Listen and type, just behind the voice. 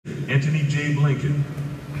Antony J. Blinken.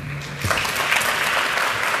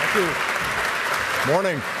 Thank you.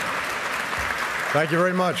 Morning. Thank you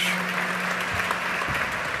very much.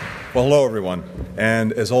 Well, hello, everyone.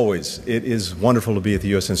 And as always, it is wonderful to be at the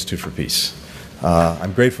U.S. Institute for Peace.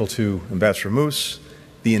 I'm grateful to Ambassador Moose,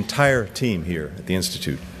 the entire team here at the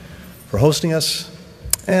Institute, for hosting us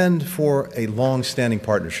and for a long-standing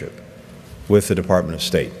partnership with the Department of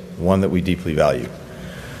State, one that we deeply value.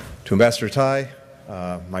 To Ambassador Tai,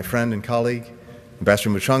 my friend and colleague,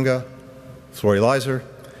 Ambassador Muchunga, Flori Leiser,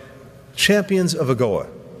 champions of AGOA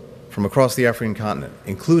from across the African continent,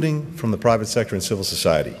 including from the private sector and civil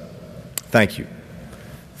society, thank you.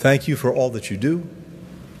 Thank you for all that you do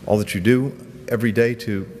every day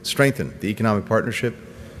to strengthen the economic partnership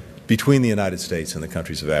between the United States and the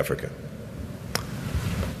countries of Africa.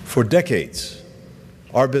 For decades,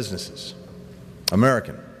 our businesses,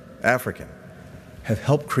 American, African, have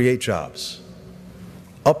helped create jobs,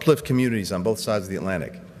 uplift communities on both sides of the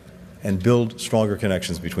Atlantic, and build stronger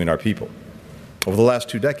connections between our people. Over the last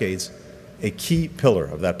 2 decades, a key pillar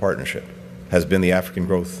of that partnership has been the African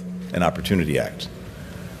Growth and Opportunity Act.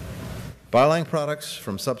 By allowing products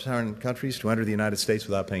from Sub-Saharan countries to enter the United States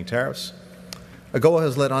without paying tariffs, AGOA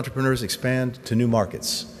has let entrepreneurs expand to new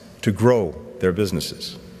markets, to grow their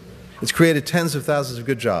businesses. It's created tens of thousands of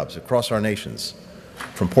good jobs across our nations,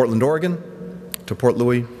 from Portland, Oregon, to Port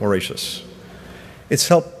Louis, Mauritius. It's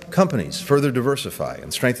helped companies further diversify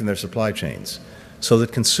and strengthen their supply chains so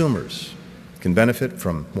that consumers can benefit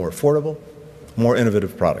from more affordable, more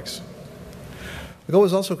innovative products. AGOA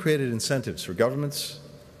has also created incentives for governments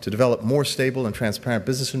to develop more stable and transparent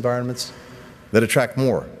business environments that attract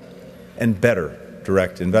more and better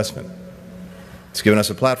direct investment. It's given us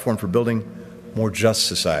a platform for building more just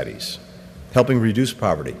societies, helping reduce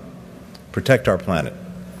poverty, protect our planet,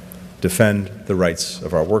 defend the rights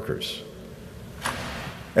of our workers.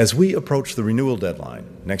 As we approach the renewal deadline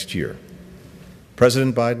next year,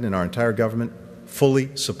 President Biden and our entire government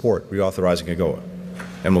fully support reauthorizing AGOA,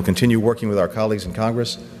 and will continue working with our colleagues in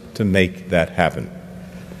Congress to make that happen.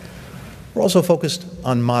 We're also focused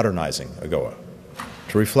on modernizing AGOA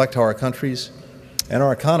to reflect how our countries and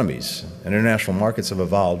our economies and international markets have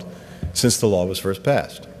evolved since the law was first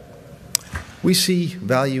passed. We see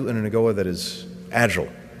value in an AGOA that is agile,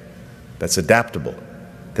 that's adaptable,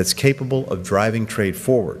 that's capable of driving trade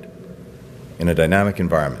forward in a dynamic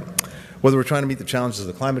environment. Whether we're trying to meet the challenges of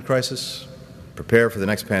the climate crisis, prepare for the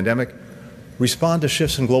next pandemic, respond to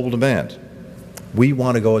shifts in global demand, we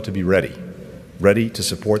want AGOA to be ready to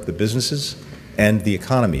support the businesses and the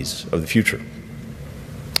economies of the future.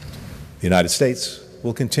 The United States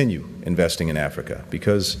will continue investing in Africa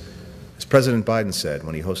because, as President Biden said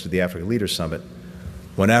when he hosted the Africa Leaders Summit,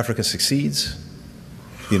 when Africa succeeds,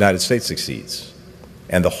 the United States succeeds,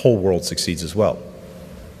 and the whole world succeeds as well.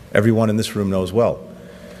 Everyone in this room knows well,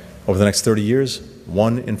 over the next 30 years,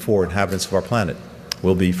 1 in 4 inhabitants of our planet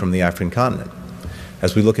will be from the African continent.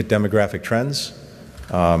 As we look at demographic trends,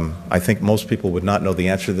 I think most people would not know the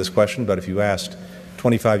answer to this question, but if you asked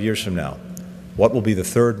 25 years from now, what will be the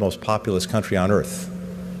 3rd most populous country on earth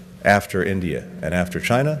after India and after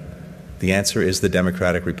China? The answer is the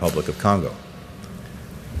Democratic Republic of Congo.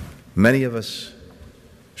 Many of us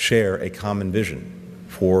share a common vision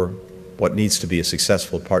for what needs to be a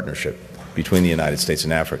successful partnership between the United States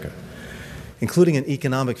and Africa, including an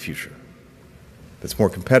economic future that's more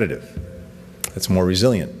competitive, that's more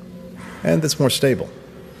resilient, and that's more stable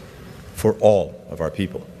for all of our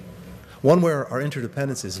people. One where our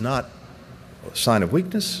interdependence is not a sign of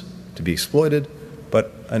weakness to be exploited,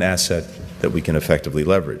 but an asset that we can effectively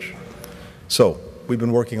leverage. So, we've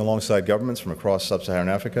been working alongside governments from across Sub-Saharan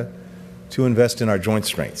Africa to invest in our joint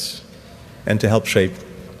strengths and to help shape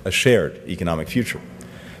a shared economic future.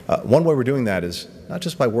 One way we're doing that is not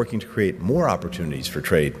just by working to create more opportunities for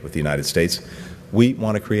trade with the United States. We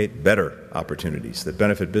want to create better opportunities that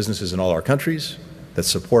benefit businesses in all our countries, that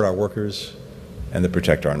support our workers, and that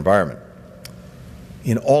protect our environment.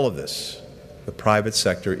 In all of this, the private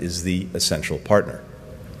sector is the essential partner.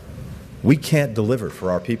 We can't deliver for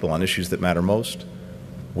our people on issues that matter most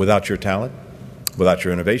without your talent, without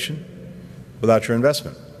your innovation, without your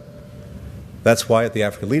investment. That's why at the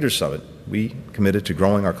Africa Leaders Summit, we committed to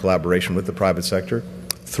growing our collaboration with the private sector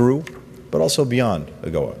through, but also beyond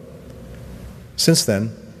AGOA. Since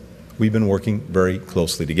then, we've been working very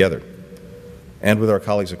closely together and with our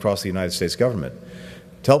colleagues across the United States government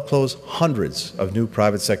to help close hundreds of new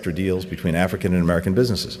private sector deals between African and American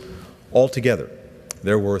businesses. Altogether,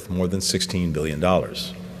 they're worth more than $16 billion.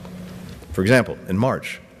 For example, in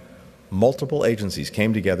March, multiple agencies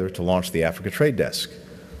came together to launch the Africa Trade Desk.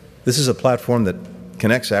 This is a platform that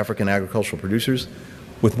connects African agricultural producers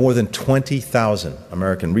with more than 20,000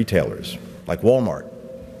 American retailers like Walmart,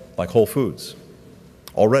 like Whole Foods.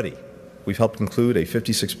 Already, we've helped conclude a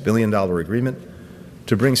 $56 billion agreement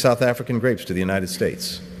to bring South African grapes to the United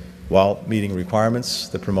States while meeting requirements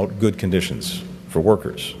that promote good conditions for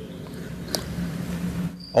workers.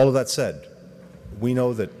 All of that said, we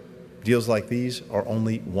know that deals like these are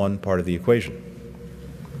only one part of the equation.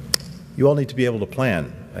 You all need to be able to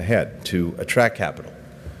plan ahead to attract capital,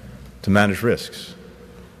 to manage risks.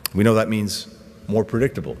 We know that means more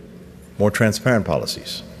predictable, more transparent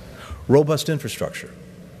policies, robust infrastructure,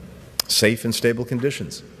 safe and stable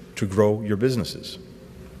conditions to grow your businesses,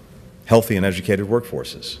 healthy and educated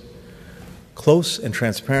workforces, close and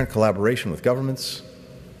transparent collaboration with governments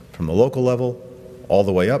from the local level all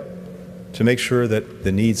the way up to make sure that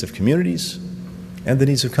the needs of communities and the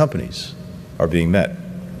needs of companies are being met.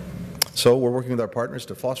 So we're working with our partners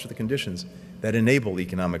to foster the conditions that enable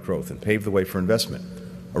economic growth and pave the way for investment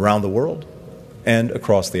around the world and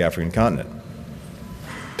across the African continent.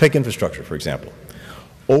 Take infrastructure, for example.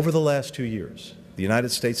 Over the last 2 years, the United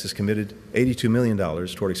States has committed $82 million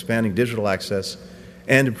toward expanding digital access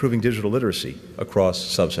and improving digital literacy across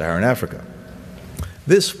Sub-Saharan Africa.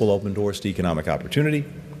 This will open doors to economic opportunity,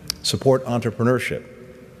 support entrepreneurship,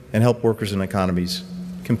 and help workers and economies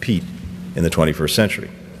compete in the 21st century.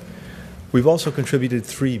 We've also contributed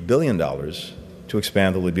 $3 billion to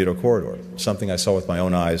expand the Libido corridor, something I saw with my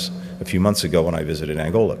own eyes a few months ago when I visited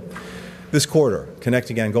Angola. This corridor,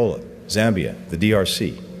 connecting Angola, Zambia, the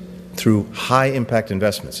DRC, through high-impact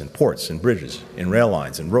investments in ports and bridges, in rail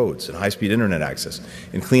lines and roads, and high-speed internet access,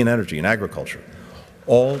 in clean energy and agriculture,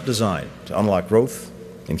 all designed to unlock growth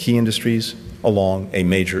in key industries along a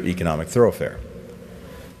major economic thoroughfare.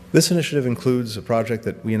 This initiative includes a project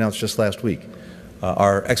that we announced just last week.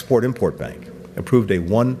 Our Export-Import Bank approved a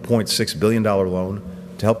 $1.6 billion loan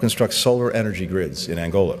to help construct solar energy grids in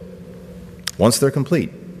Angola. Once they're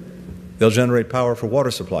complete, they'll generate power for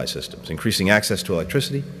water supply systems, increasing access to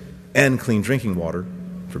electricity and clean drinking water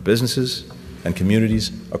for businesses and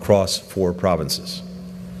communities across 4 provinces.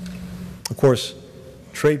 Of course,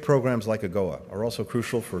 trade programs like AGOA are also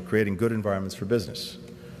crucial for creating good environments for business,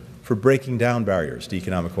 for breaking down barriers to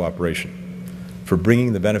economic cooperation, for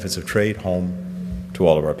bringing the benefits of trade home to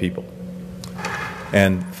all of our people.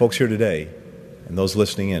 And folks here today, and those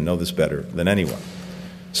listening in, know this better than anyone.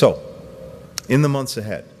 So, in the months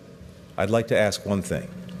ahead, I'd like to ask one thing.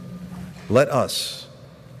 Let us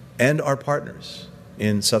and our partners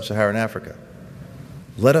in Sub-Saharan Africa,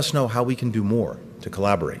 let us know how we can do more to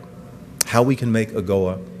collaborate, how we can make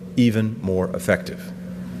AGOA even more effective.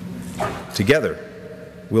 Together,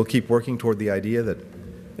 we'll keep working toward the idea that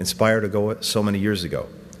inspired AGOA so many years ago,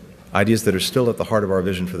 ideas that are still at the heart of our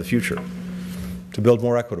vision for the future, to build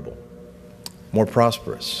more equitable, more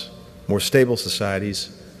prosperous, more stable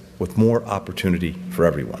societies with more opportunity for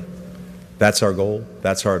everyone. That's our goal.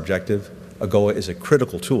 That's our objective. AGOA is a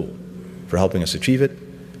critical tool for helping us achieve it,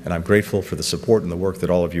 and I'm grateful for the support and the work that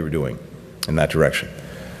all of you are doing in that direction.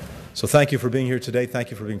 So thank you for being here today. Thank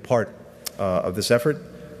you for being part of this effort.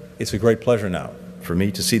 It's a great pleasure now for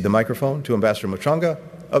me to cede the microphone to Ambassador Muchanga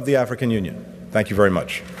of the African Union. Thank you very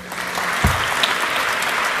much.